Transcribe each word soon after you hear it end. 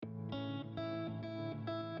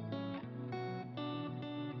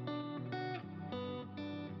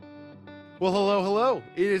Well, hello, hello.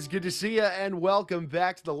 It is good to see you, and welcome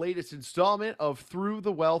back to the latest installment of Through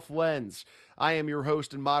the Wealth Lens. I am your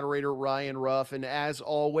host and moderator, Ryan Ruff, and as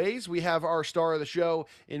always, we have our star of the show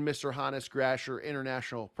in Mr. Hannes Grasher,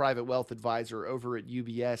 International Private Wealth Advisor over at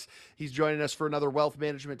UBS. He's joining us for another wealth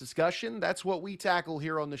management discussion. That's what we tackle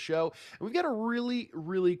here on the show. And we've got a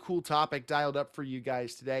really cool topic dialed up for you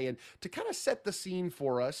guys today. And to kind of set the scene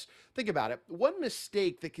for us, think about it. One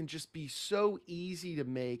mistake that can just be so easy to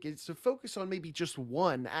make is to focus on maybe just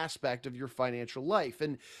one aspect of your financial life.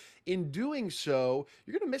 And in doing so,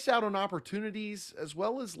 you're going to miss out on opportunities as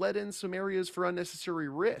well as let in some areas for unnecessary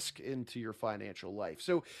risk into your financial life.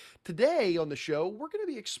 So, today on the show, we're going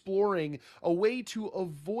to be exploring a way to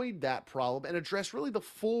avoid that problem and address really the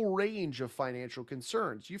full range of financial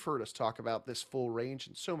concerns. You've heard us talk about this full range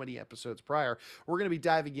in so many episodes prior. We're going to be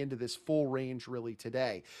diving into this full range really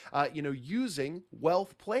today. Using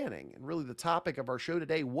wealth planning. And really, the topic of our show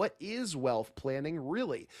today, what is wealth planning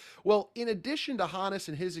really? Well, in addition to Hannes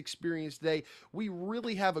and his experience today, we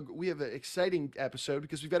have an exciting episode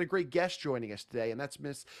because we've got a great guest joining us today, and that's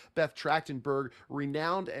Miss Beth Tractenberg,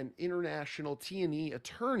 renowned and international T&E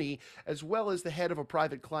attorney, as well as the head of a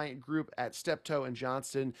private client group at Steptoe and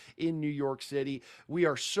Johnson in New York City. We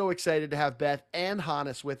are so excited to have Beth and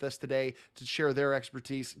Hannes with us today to share their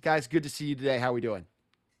expertise. Guys, good to see you today. How are we doing?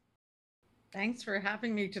 Thanks for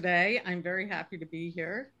having me today. I'm very happy to be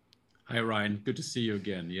here. Hi, Ryan. Good to see you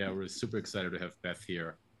again. Yeah, we're super excited to have Beth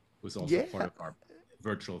here, who's also part Yeah. of our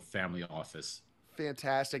virtual family office.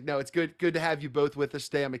 Fantastic. No, it's good to have you both with us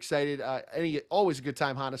today. I'm excited. Always a good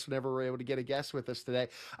time, Hannes, whenever we're able to get a guest with us today.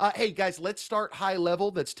 Hey, guys, let's start high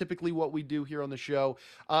level. That's typically what we do here on the show.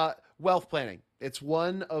 Wealth planning. It's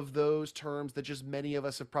one of those terms that just many of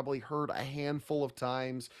us have probably heard a handful of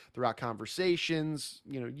times throughout conversations,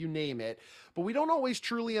 you name it. But we don't always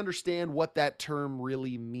truly understand what that term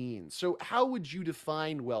really means. So, how would you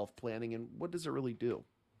define wealth planning and what does it really do?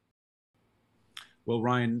 Well,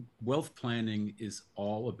 Ryan, wealth planning is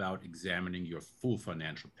all about examining your full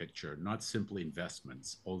financial picture, not simply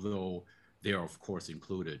investments, although they are, of course,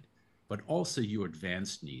 included, but also your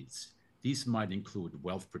advanced needs. These might include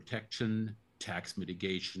wealth protection, tax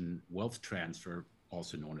mitigation, wealth transfer,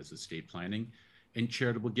 also known as estate planning, and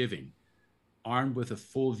charitable giving. Armed with a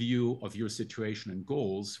full view of your situation and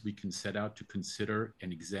goals, we can set out to consider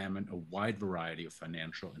and examine a wide variety of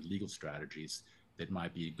financial and legal strategies that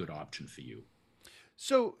might be a good option for you.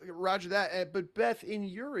 So, Roger that. But Beth, in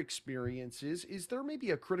your experiences, is there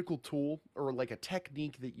maybe a critical tool or like a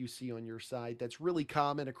technique that you see on your side that's really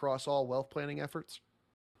common across all wealth planning efforts?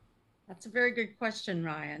 That's a very good question,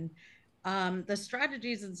 Ryan. The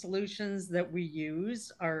strategies and solutions that we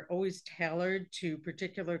use are always tailored to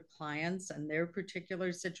particular clients and their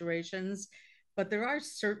particular situations, but there are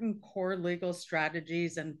certain core legal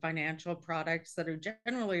strategies and financial products that are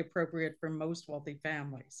generally appropriate for most wealthy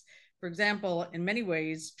families. For example, in many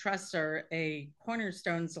ways, trusts are a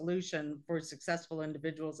cornerstone solution for successful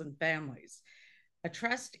individuals and families. A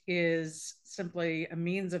trust is simply a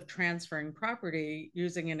means of transferring property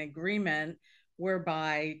using an agreement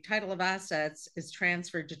whereby title of assets is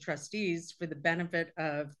transferred to trustees for the benefit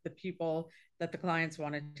of the people that the clients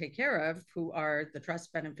want to take care of, who are the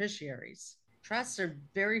trust beneficiaries. Trusts are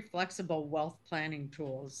very flexible wealth planning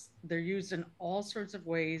tools. They're used in all sorts of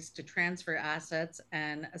ways to transfer assets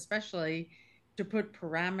and especially to put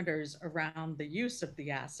parameters around the use of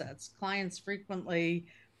the assets. Clients frequently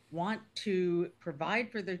want to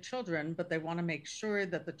provide for their children, but they want to make sure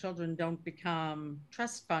that the children don't become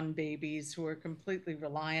trust fund babies who are completely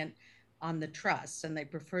reliant on the trust. And they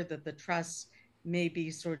prefer that the trust may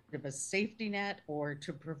be sort of a safety net or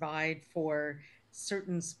to provide for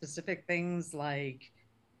certain specific things like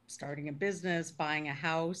starting a business, buying a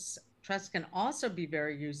house. Trust can also be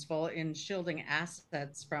very useful in shielding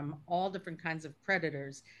assets from all different kinds of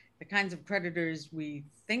creditors, the kinds of creditors we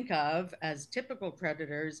think of as typical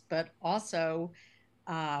creditors, but also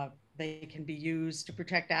uh, they can be used to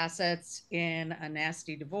protect assets in a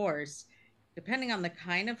nasty divorce. Depending on the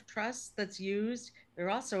kind of trust that's used, there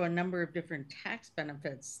are also a number of different tax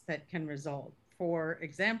benefits that can result. For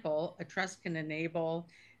example, a trust can enable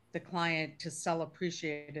the client to sell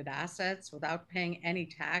appreciated assets without paying any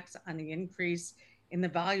tax on the increase in the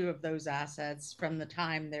value of those assets from the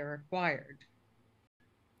time they're acquired.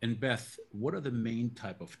 And Beth, what are the main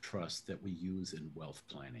type of trusts that we use in wealth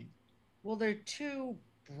planning? Well, there are two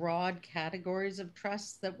broad categories of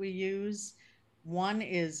trusts that we use. One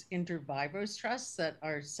is inter vivos trusts that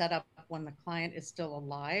are set up when the client is still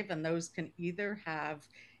alive, and those can either have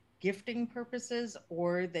gifting purposes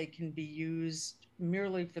or they can be used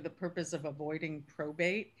merely for the purpose of avoiding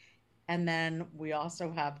probate. And then we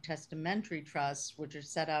also have testamentary trusts, which are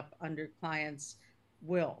set up under clients'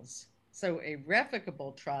 wills. So a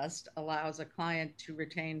revocable trust allows a client to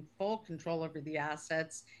retain full control over the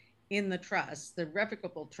assets in the trust. The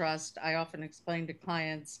revocable trust, I often explain to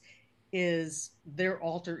clients, is their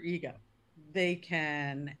alter ego. They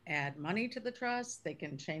can add money to the trust, they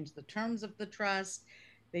can change the terms of the trust,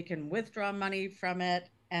 they can withdraw money from it.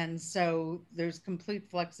 And so there's complete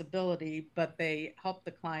flexibility, but they help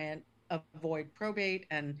the client avoid probate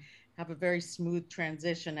and have a very smooth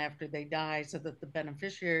transition after they die so that the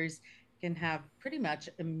beneficiaries can have pretty much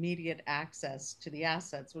immediate access to the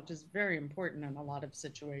assets, which is very important in a lot of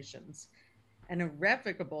situations. An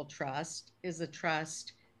irrevocable trust is a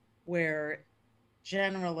trust where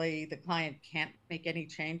generally the client can't make any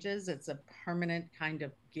changes. It's a permanent kind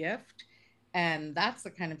of gift. And that's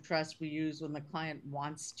the kind of trust we use when the client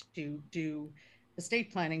wants to do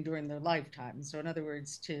estate planning during their lifetime. So, in other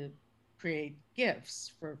words, to create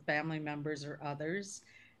gifts for family members or others.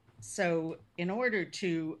 So, in order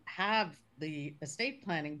to have the estate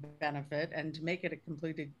planning benefit and to make it a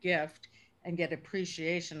completed gift and get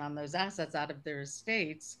appreciation on those assets out of their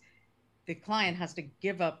estates, the client has to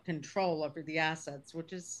give up control over the assets,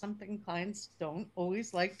 which is something clients don't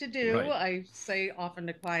always like to do. Right. I say often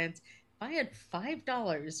to clients, if I had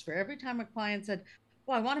 $5 for every time a client said,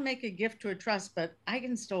 well, I want to make a gift to a trust, but I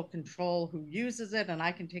can still control who uses it and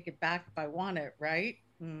I can take it back if I want it, right?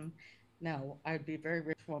 No, I'd be a very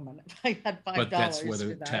rich woman if I had five But that's where dollars the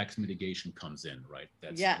for that. tax mitigation comes in, right?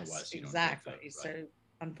 That's Yes, otherwise you don't get that, exactly. right? So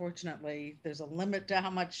unfortunately, there's a limit to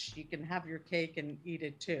how much you can have your cake and eat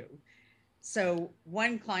it too. So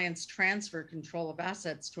when clients transfer control of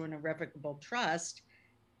assets to an irrevocable trust,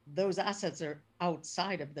 those assets are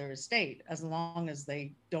outside of their estate as long as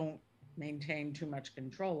they don't maintain too much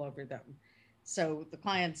control over them. So the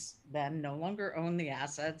clients then no longer own the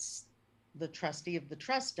assets. The trustee of the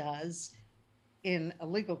trust does in a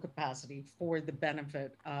legal capacity for the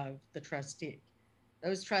benefit of the trustee.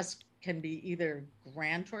 Those trusts can be either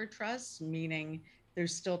grantor trusts, meaning they're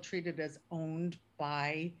still treated as owned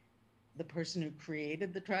by the person who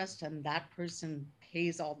created the trust, and that person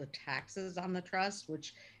pays all the taxes on the trust,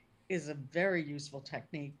 which is a very useful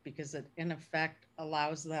technique because it, in effect,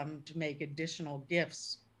 allows them to make additional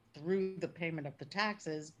gifts through the payment of the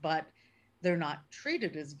taxes, but they're not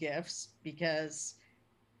treated as gifts because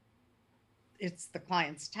it's the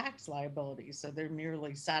client's tax liability. So they're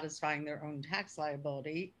merely satisfying their own tax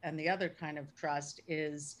liability. And the other kind of trust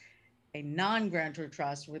is a non grantor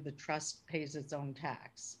trust where the trust pays its own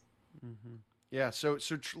tax. Mm-hmm. Yeah,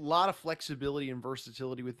 a lot of flexibility and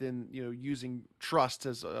versatility within using trust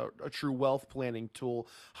as a true wealth planning tool.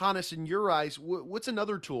 Hannes, in your eyes, what's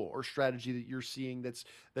another tool or strategy that you're seeing that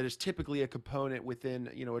is typically a component within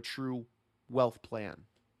a true wealth plan?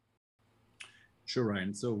 Sure,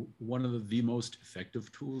 Ryan. So one of the most effective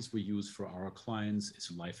tools we use for our clients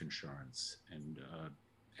is life insurance. And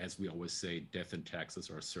as we always say, death and taxes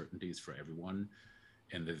are certainties for everyone.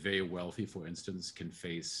 And the very wealthy, for instance, can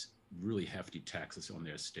face really hefty taxes on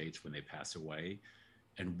their estates when they pass away.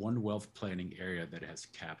 And one wealth planning area that has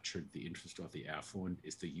captured the interest of the affluent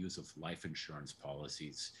is the use of life insurance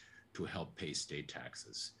policies to help pay state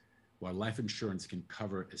taxes. While life insurance can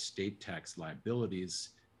cover estate tax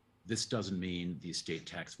liabilities, this doesn't mean the estate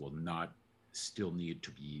tax will not still need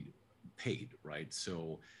to be paid, right?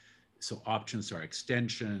 So options are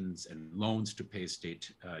extensions and loans to pay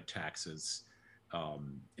state taxes,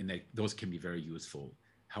 and those can be very useful.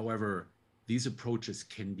 However, these approaches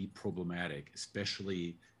can be problematic,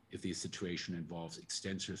 especially if the situation involves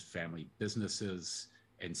extensive family businesses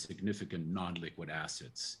and significant non-liquid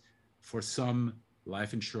assets. For some,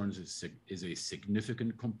 life insurance is a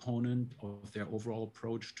significant component of their overall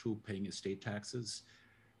approach to paying estate taxes.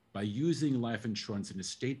 By using life insurance in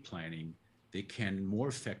estate planning, they can more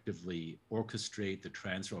effectively orchestrate the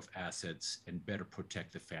transfer of assets and better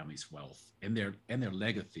protect the family's wealth and their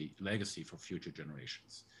legacy for future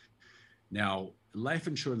generations. Now, life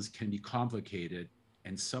insurance can be complicated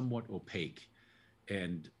and somewhat opaque,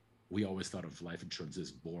 and we always thought of life insurance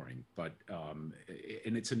as boring, but and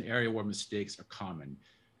it's an area where mistakes are common.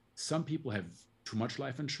 Some people have too much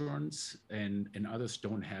life insurance, and others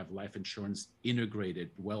don't have life insurance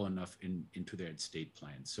integrated well enough into their estate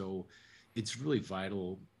plan. So it's really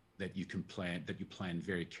vital that you plan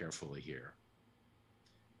very carefully here.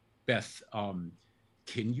 Beth,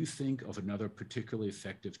 can you think of another particularly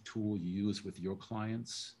effective tool you use with your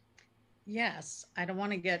clients? Yes, I don't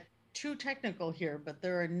want to get too technical here, but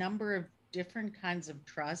there are a number of different kinds of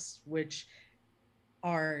trusts which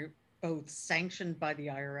are both sanctioned by the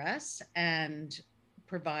IRS and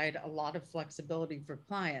provide a lot of flexibility for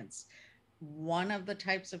clients. One of the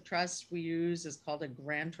types of trusts we use is called a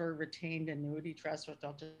grantor retained annuity trust, which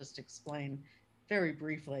I'll just explain very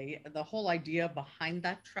briefly. The whole idea behind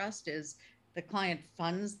that trust is the client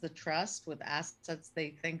funds the trust with assets they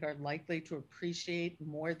think are likely to appreciate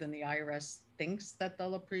more than the IRS thinks that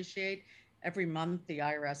they'll appreciate. Every month, the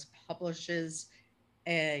IRS publishes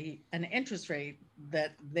an interest rate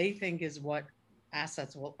that they think is what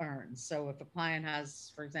assets will earn. So if a client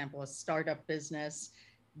has, for example, a startup business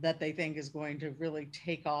that they think is going to really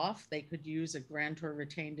take off, they could use a grantor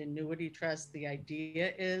retained annuity trust. The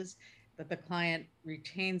idea is that the client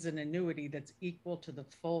retains an annuity that's equal to the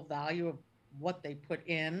full value of what they put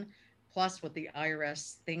in, plus what the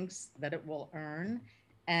IRS thinks that it will earn.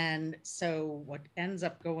 And so, what ends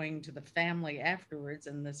up going to the family afterwards,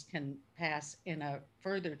 and this can pass in a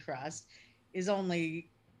further trust, is only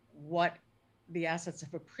what the assets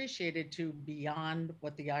have appreciated to beyond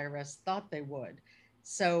what the IRS thought they would.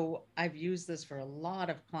 So, I've used this for a lot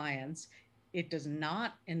of clients. It does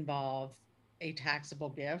not involve a taxable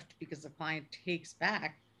gift because the client takes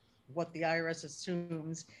back what the IRS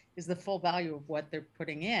assumes is the full value of what they're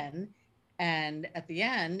putting in. And at the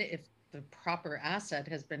end, if the proper asset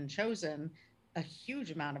has been chosen, a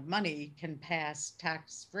huge amount of money can pass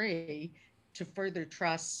tax free to further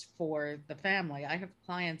trusts for the family. I have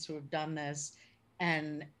clients who have done this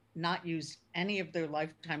and not used any of their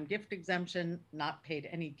lifetime gift exemption, not paid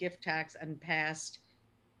any gift tax, and passed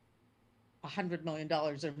 $100 million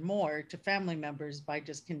or more to family members by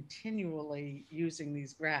just continually using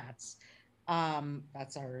these grants.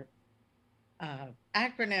 That's our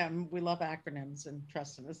acronym. We love acronyms in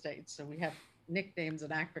trust and estates. So we have nicknames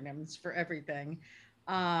and acronyms for everything.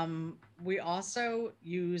 We also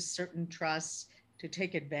use certain trusts to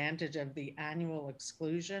take advantage of the annual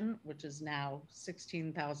exclusion, which is now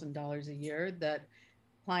 $16,000 a year that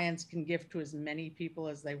clients can gift to as many people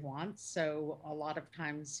as they want. So a lot of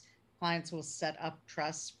times clients will set up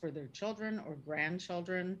trusts for their children or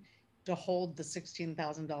grandchildren to hold the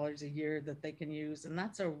 $16,000 a year that they can use. And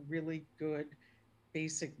that's a really good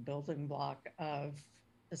basic building block of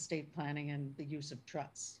estate planning and the use of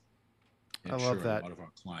trusts. I And love sure, a that. lot of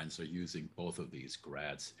our clients are using both of these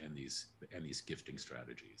grads and these gifting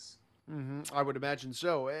strategies. I would imagine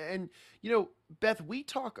so. And, Beth, we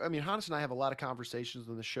talk, I mean, Hannes and I have a lot of conversations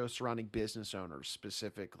on the show surrounding business owners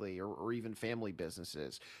specifically, or even family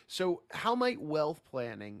businesses. So, how might wealth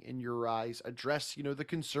planning, in your eyes, address, the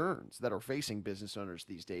concerns that are facing business owners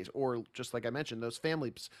these days? Or, just like I mentioned, those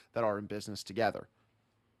families that are in business together?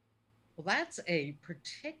 Well, that's a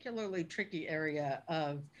particularly tricky area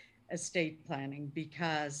of estate planning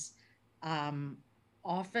because um,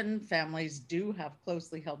 often families do have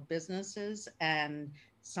closely held businesses, and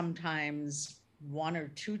sometimes one or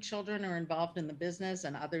two children are involved in the business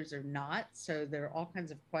and others are not. So there are all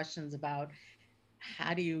kinds of questions about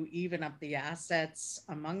how do you even up the assets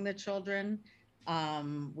among the children.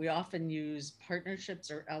 We often use partnerships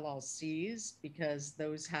or LLCs because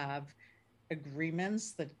those have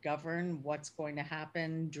agreements that govern what's going to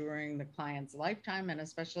happen during the client's lifetime and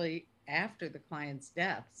especially after the client's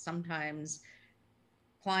death. Sometimes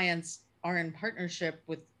clients are in partnership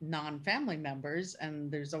with non-family members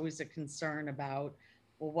and there's always a concern about,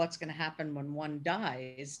 well, what's going to happen when one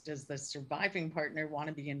dies? Does the surviving partner want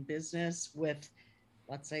to be in business with,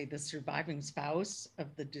 let's say, the surviving spouse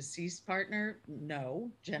of the deceased partner?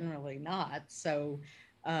 No, generally not. So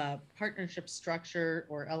partnership structure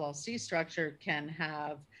or LLC structure can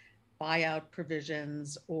have buyout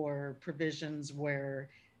provisions or provisions where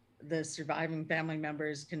the surviving family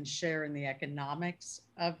members can share in the economics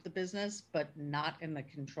of the business, but not in the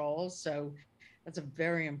control. So that's a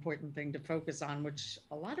very important thing to focus on, which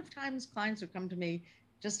a lot of times clients who come to me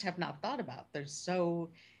just have not thought about. They're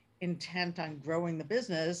so intent on growing the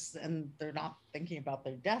business and they're not thinking about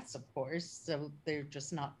their deaths, of course. So they're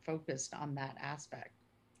just not focused on that aspect.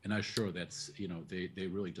 And I'm sure that's, they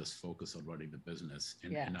really just focus on running the business.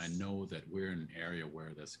 And I Yes. know that we're in an area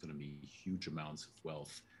where there's going to be huge amounts of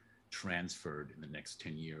wealth transferred in the next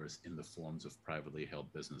 10 years in the forms of privately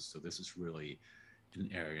held business. So this is really an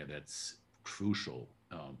area that's crucial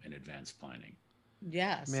in advanced planning.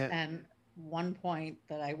 Yes. Man, And one point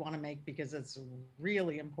that I want to make because it's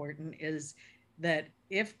really important is that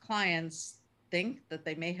if clients think that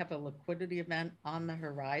they may have a liquidity event on the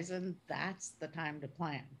horizon, that's the time to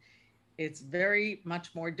plan. It's very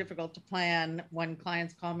much more difficult to plan when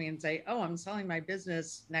clients call me and say, oh, I'm selling my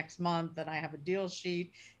business next month and I have a deal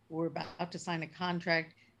sheet. We're about to sign a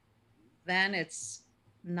contract. Then it's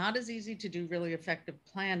not as easy to do really effective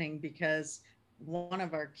planning because one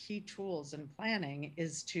of our key tools in planning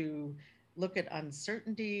is to look at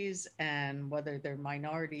uncertainties and whether they're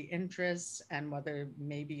minority interests and whether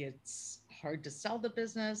maybe it's hard to sell the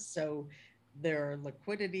business. So there are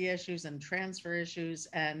liquidity issues and transfer issues.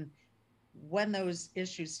 And when those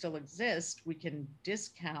issues still exist, we can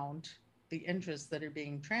discount the interests that are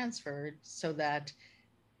being transferred so that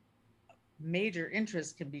major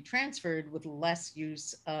interest can be transferred with less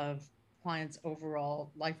use of clients'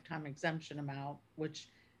 overall lifetime exemption amount, which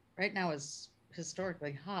right now is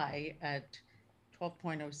historically high at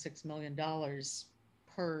 $12.06 million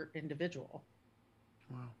per individual.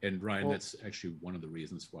 Wow. And Ryan, Well, that's actually one of the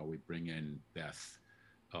reasons why we bring in Beth,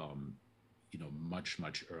 um,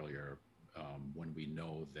 much earlier, when we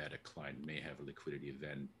know that a client may have a liquidity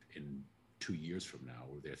event in 2 years from now,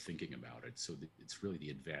 or they're thinking about it. So it's really the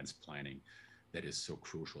advanced planning that is so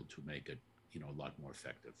crucial to make it, a lot more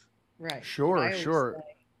effective. Right. What sure, I always sure.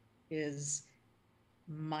 say is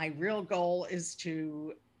my real goal is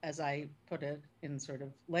to, as I put it in sort of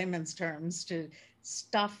layman's terms, to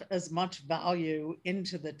stuff as much value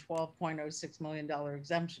into the $12.06 million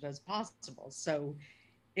exemption as possible. So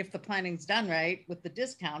if the planning's done right with the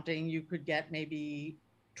discounting, you could get maybe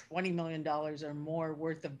 $20 million or more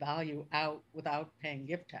worth of value out without paying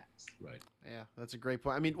gift tax. Right. Yeah, that's a great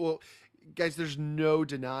point. I mean, well, guys, there's no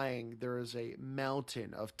denying there is a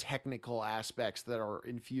mountain of technical aspects that are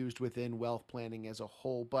infused within wealth planning as a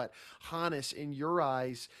whole. But Hannes, in your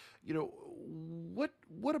eyes,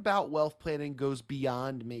 what about wealth planning goes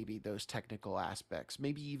beyond maybe those technical aspects,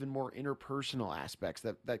 maybe even more interpersonal aspects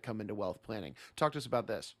that come into wealth planning? Talk to us about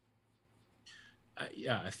this.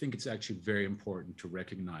 Yeah, I think it's actually very important to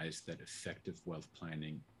recognize that effective wealth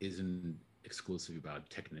planning isn't exclusively about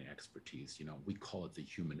technical expertise. We call it the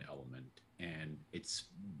human element, and it's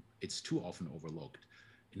too often overlooked.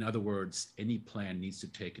 In other words, any plan needs to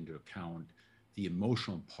take into account the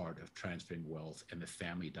emotional part of transferring wealth and the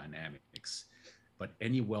family dynamics. But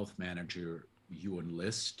any wealth manager you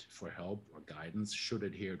enlist for help or guidance should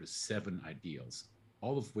adhere to 7 ideals,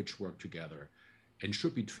 all of which work together and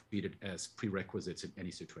should be treated as prerequisites in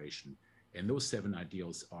any situation. And those 7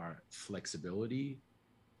 ideals are flexibility,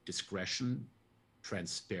 discretion,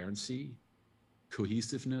 transparency,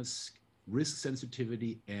 cohesiveness, risk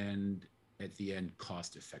sensitivity, and at the end,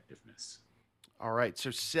 cost effectiveness. All right,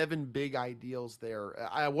 so 7 big ideals there.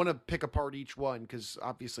 I want to pick apart each one because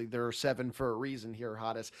obviously there are 7 for a reason here,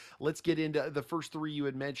 Hottest. Let's get into the first 3 you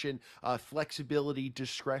had mentioned: flexibility,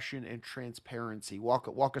 discretion, and transparency.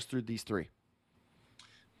 Walk us through these 3.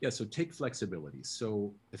 Yeah, so take flexibility.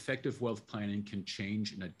 So effective wealth planning can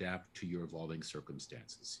change and adapt to your evolving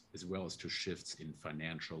circumstances, as well as to shifts in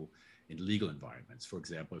financial and legal environments. For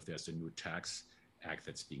example, if there's a new tax act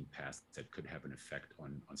that's being passed that could have an effect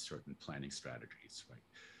on certain planning strategies, right?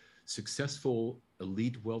 Successful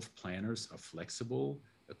elite wealth planners are flexible,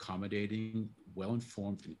 accommodating, well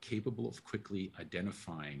informed, and capable of quickly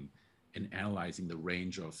identifying and analyzing the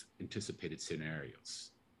range of anticipated scenarios.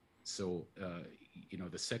 So,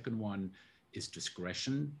 the second one is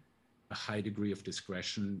discretion. A high degree of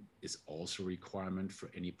discretion is also a requirement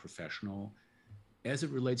for any professional. As it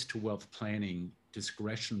relates to wealth planning,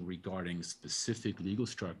 discretion regarding specific legal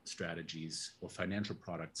strategies or financial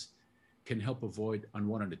products can help avoid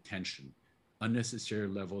unwanted attention, unnecessary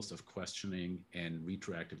levels of questioning, and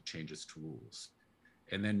retroactive changes to rules.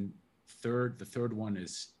 And then the third one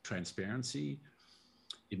is transparency.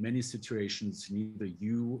 In many situations, neither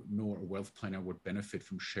you nor a wealth planner would benefit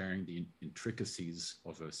from sharing the intricacies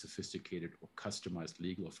of a sophisticated or customized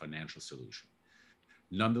legal or financial solution.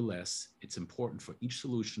 Nonetheless, it's important for each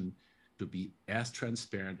solution to be as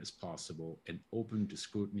transparent as possible and open to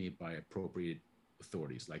scrutiny by appropriate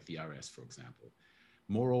authorities like the IRS, for example.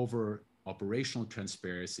 Moreover, operational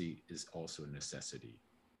transparency is also a necessity.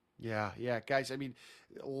 Yeah, yeah, guys. I mean,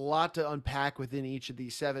 a lot to unpack within each of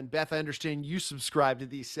these 7. Beth, I understand you subscribe to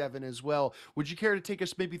these 7 as well. Would you care to take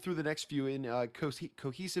us maybe through the next few in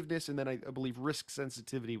cohesiveness, and then I believe risk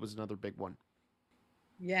sensitivity was another big one.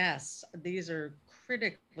 Yes, these are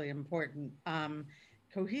critically important.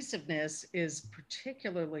 Cohesiveness is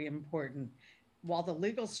particularly important. While the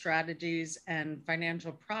legal strategies and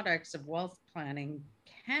financial products of wealth planning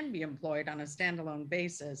can be employed on a standalone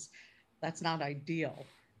basis, that's not ideal.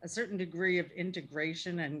 A certain degree of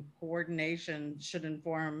integration and coordination should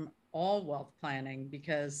inform all wealth planning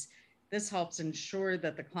because this helps ensure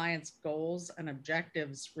that the client's goals and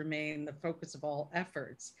objectives remain the focus of all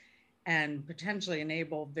efforts and potentially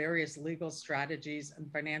enable various legal strategies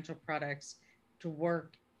and financial products to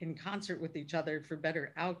work in concert with each other for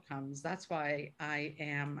better outcomes. That's why I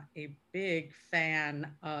am a big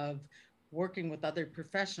fan of working with other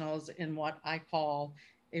professionals in what I call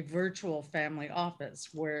a virtual family office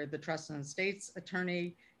where the trust and estates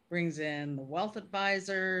attorney brings in the wealth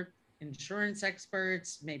advisor, insurance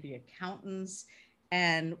experts, maybe accountants,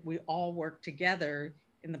 and we all work together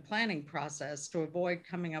in the planning process to avoid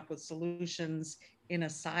coming up with solutions in a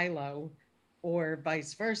silo or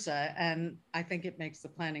vice versa. And I think it makes the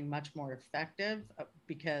planning much more effective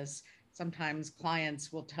because sometimes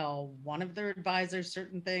clients will tell one of their advisors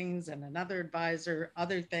certain things and another advisor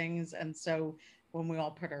other things. And so when we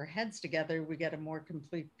all put our heads together, we get a more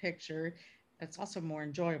complete picture. It's also more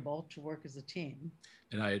enjoyable to work as a team.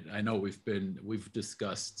 And I know we've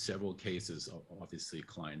discussed several cases. Obviously,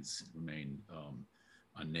 clients remain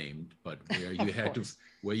unnamed, but where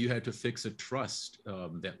you had to fix a trust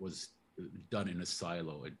that was done in a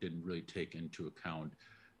silo. It didn't really take into account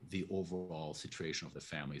the overall situation of the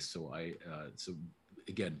family. So so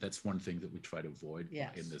again, that's one thing that we try to avoid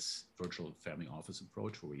in this virtual family office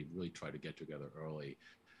approach, where we really try to get together early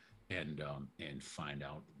and find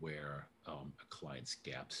out where a client's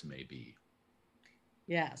gaps may be.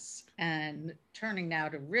 Yes. And turning now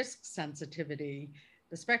to risk sensitivity,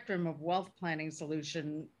 the spectrum of wealth planning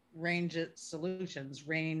solutions range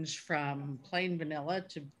from plain vanilla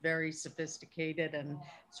to very sophisticated and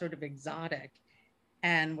sort of exotic.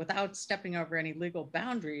 And without stepping over any legal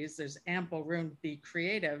boundaries, there's ample room to be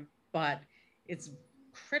creative, but it's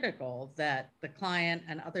critical that the client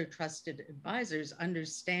and other trusted advisors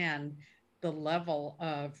understand the level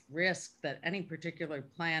of risk that any particular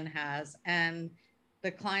plan has and the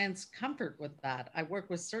client's comfort with that. I work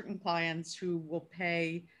with certain clients who will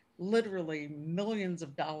pay literally millions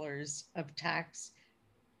of dollars of tax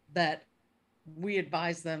that we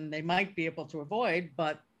advise them they might be able to avoid,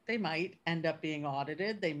 but they might end up being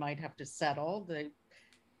audited. They might have to settle. They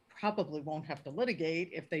probably won't have to litigate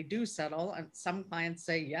if they do settle. And some clients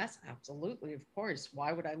say, yes, absolutely, of course.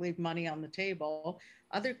 Why would I leave money on the table?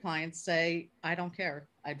 Other clients say, I don't care.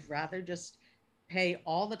 I'd rather just pay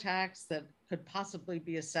all the tax that could possibly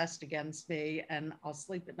be assessed against me, and I'll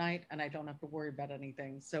sleep at night and I don't have to worry about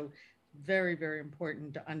anything. So very, very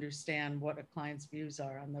important to understand what a client's views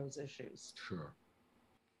are on those issues. Sure.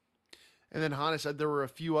 And then Hannah said there were a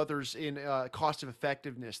few others in cost of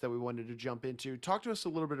effectiveness that we wanted to jump into. Talk to us a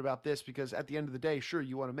little bit about this, because at the end of the day, sure,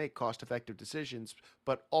 you want to make cost effective decisions,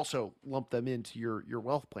 but also lump them into your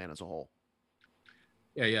wealth plan as a whole.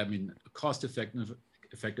 Yeah. I mean,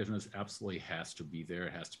 effectiveness absolutely has to be there.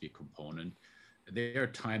 It has to be a component. There are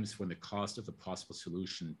times when the cost of the possible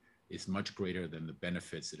solution is much greater than the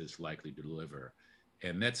benefits it is likely to deliver.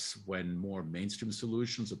 And that's when more mainstream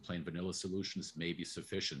solutions or plain vanilla solutions may be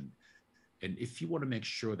sufficient. And if you want to make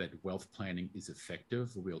sure that wealth planning is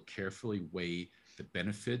effective, we'll carefully weigh the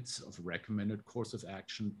benefits of a recommended course of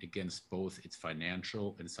action against both its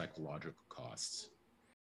financial and psychological costs.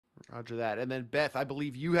 Roger that. And then Beth, I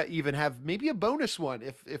believe you even have maybe a bonus one,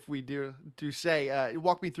 if we do say.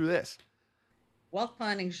 Walk me through this. Wealth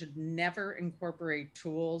planning should never incorporate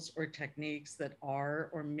tools or techniques that are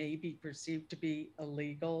or may be perceived to be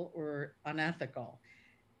illegal or unethical.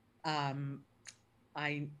 Um,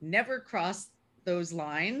 I never cross those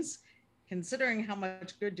lines, considering how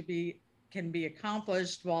much good can be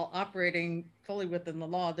accomplished while operating fully within the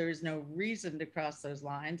law. There is no reason to cross those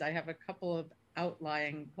lines. I have a couple of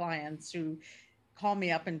outlying clients who call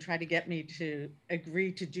me up and try to get me to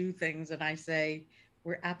agree to do things, and I say,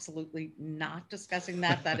 we're absolutely not discussing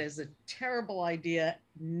that. That is a terrible idea.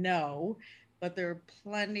 No, but there are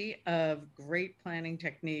plenty of great planning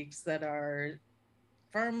techniques that are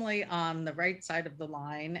firmly on the right side of the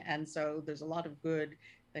line. And so there's a lot of good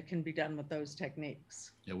that can be done with those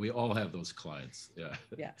techniques. Yeah, we all have those clients. Yeah.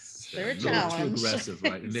 Yes, they're a Too challenge. aggressive,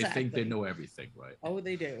 right? And Exactly. they think they know everything, right? Oh,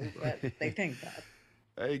 they do, but they think that.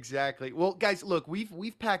 Exactly. Well, guys, look,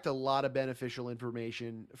 we've packed a lot of beneficial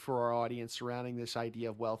information for our audience surrounding this idea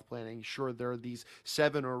of wealth planning. Sure, there are these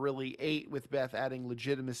 7 or really 8, with Beth adding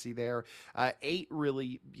legitimacy there. 8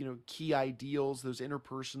 really, key ideals, those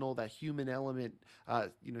interpersonal, that human element,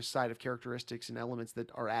 side of characteristics and elements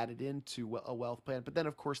that are added into a wealth plan. But then,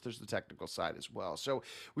 of course, there's the technical side as well. So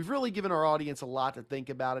we've really given our audience a lot to think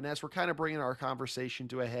about. And as we're kind of bringing our conversation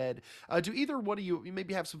to a head, do either one of you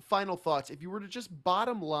maybe have some final thoughts? If you were to just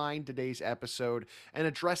bottom line today's episode and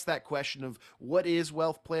address that question of what is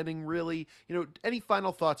wealth planning really, any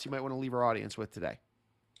final thoughts you might want to leave our audience with today?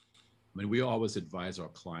 I mean, we always advise our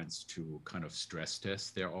clients to kind of stress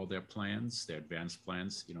test all their plans, their advanced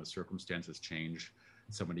plans. Circumstances change.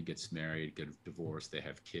 Somebody gets married, gets divorced, they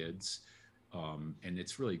have kids, and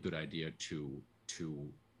it's really a good idea to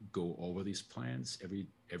go over these plans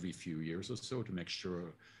every few years or so to make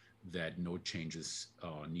sure that no changes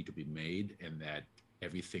need to be made, and that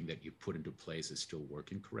everything that you put into place is still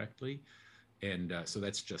working correctly. And so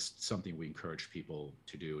that's just something we encourage people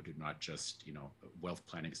to do, to not just, wealth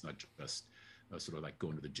planning is not just sort of like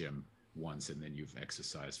going to the gym once and then you've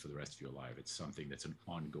exercised for the rest of your life. It's something that's an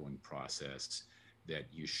ongoing process that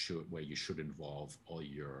where you should involve all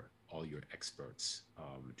your experts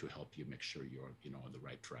to help you make sure you're, on the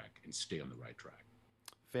right track and stay on the right track.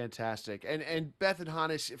 Fantastic. And Beth and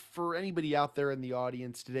Hannes, for anybody out there in the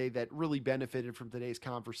audience today that really benefited from today's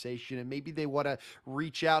conversation, and maybe they want to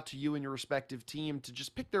reach out to you and your respective team to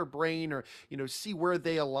just pick their brain or, see where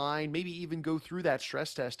they align, maybe even go through that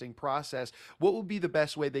stress testing process, what would be the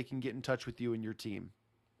best way they can get in touch with you and your team?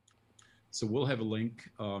 So we'll have a link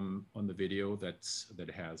on the video that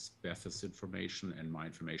has Beth's information and my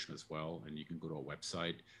information as well. And you can go to our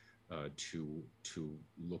website to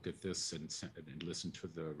look at this and listen to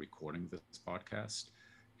the recording of this podcast.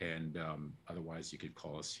 And otherwise, you could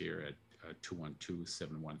call us here at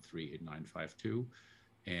 212-713-8952,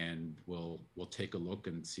 and we'll take a look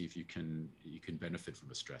and see if you can benefit from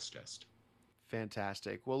a stress test.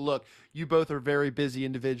 Fantastic. Well, look, you both are very busy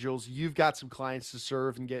individuals. You've got some clients to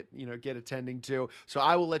serve and get attending to. So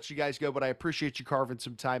I will let you guys go, but I appreciate you carving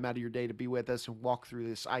some time out of your day to be with us and walk through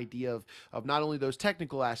this idea of not only those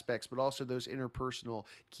technical aspects, but also those interpersonal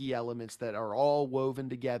key elements that are all woven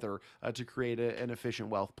together to create an efficient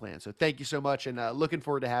wealth plan. So thank you so much, and looking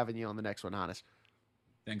forward to having you on the next one, Hannes.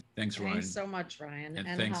 Thanks, Ryan. Thanks so much, Ryan.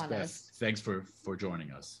 And thanks, Hannes. Beth. Thanks for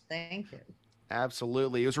joining us. Thank you.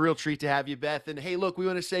 Absolutely. It was a real treat to have you, Beth. And hey, look, we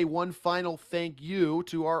want to say one final thank you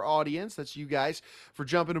to our audience. That's you guys for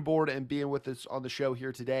jumping aboard and being with us on the show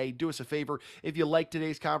here today. Do us a favor. If you liked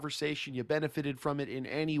today's conversation, you benefited from it in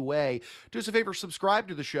any way, do us a favor, subscribe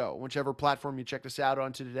to the show, whichever platform you checked us out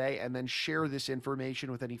on today, and then share this information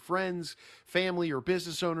with any friends, family, or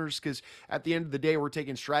business owners, because at the end of the day, we're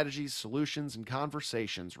taking strategies, solutions, and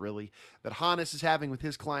conversations, really, that Hannes is having with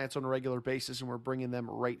his clients on a regular basis, and we're bringing them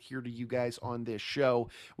right here to you guys on this show,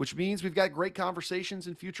 which means we've got great conversations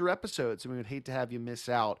in future episodes, and we would hate to have you miss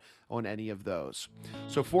out on any of those.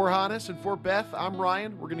 So for Hannes and for Beth, I'm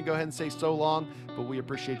Ryan. We're going to go ahead and say so long, but we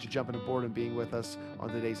appreciate you jumping aboard and being with us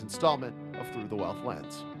on today's installment of Through the Wealth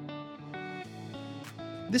Lens.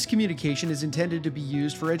 This communication is intended to be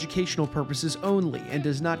used for educational purposes only and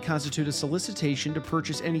does not constitute a solicitation to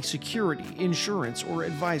purchase any security, insurance, or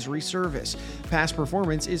advisory service. Past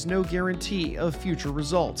performance is no guarantee of future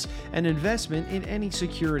results. An investment in any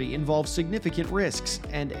security involves significant risks,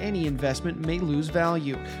 and any investment may lose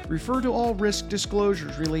value. Refer to all risk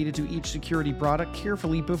disclosures related to each security product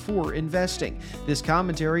carefully before investing. This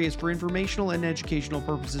commentary is for informational and educational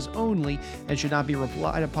purposes only and should not be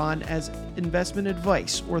relied upon as investment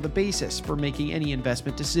advice or the basis for making any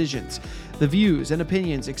investment decisions. The views and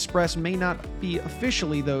opinions expressed may not be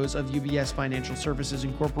officially those of UBS Financial Services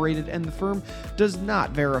Incorporated, and the firm does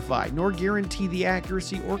not verify nor guarantee the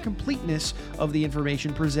accuracy or completeness of the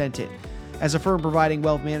information presented. As a firm providing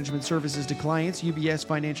wealth management services to clients, UBS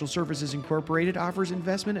Financial Services Incorporated offers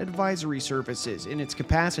investment advisory services in its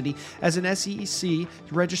capacity as an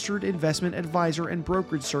SEC-registered investment advisor and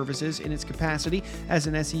brokerage services in its capacity as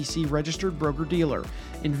an SEC-registered broker-dealer.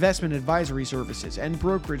 Investment advisory services and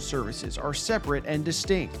brokerage services are separate and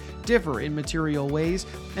distinct, differ in material ways,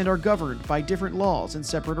 and are governed by different laws and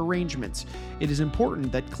separate arrangements. It is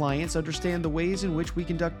important that clients understand the ways in which we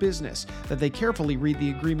conduct business, that they carefully read the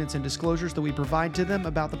agreements and disclosures that we provide to them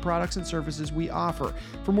about the products and services we offer.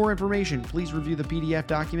 For more information, please review the PDF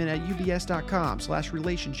document at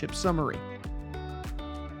ubs.com/relationship summary.